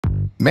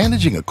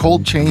Managing a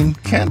cold chain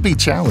can be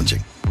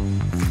challenging,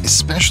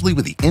 especially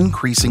with the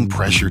increasing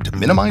pressure to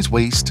minimize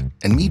waste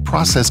and meet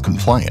process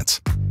compliance.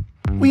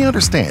 We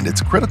understand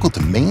it's critical to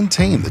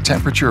maintain the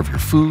temperature of your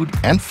food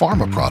and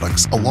pharma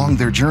products along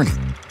their journey.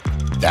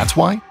 That's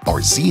why our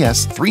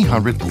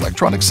ZS300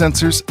 electronic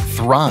sensors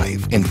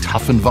thrive in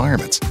tough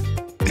environments.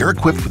 They're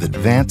equipped with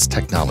advanced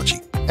technology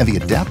and the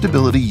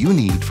adaptability you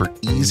need for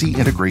easy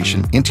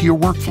integration into your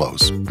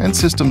workflows and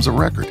systems of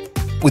record.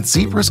 With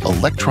Zebra's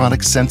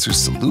electronic sensor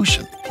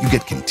solution, you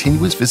get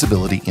continuous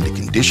visibility into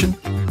condition,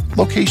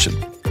 location,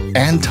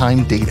 and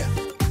time data,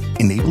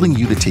 enabling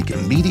you to take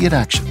immediate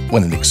action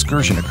when an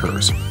excursion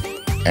occurs.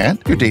 And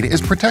your data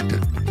is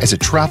protected as it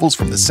travels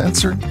from the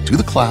sensor to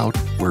the cloud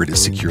where it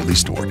is securely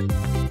stored.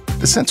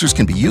 The sensors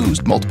can be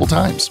used multiple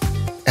times.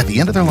 At the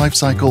end of their life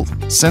cycle,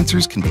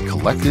 sensors can be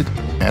collected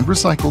and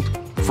recycled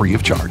free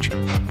of charge.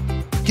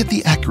 Get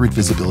the accurate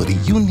visibility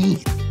you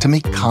need to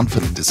make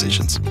confident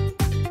decisions.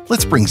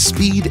 Let's bring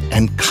speed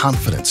and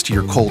confidence to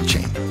your cold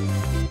chain.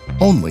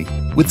 Only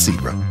with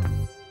Zebra.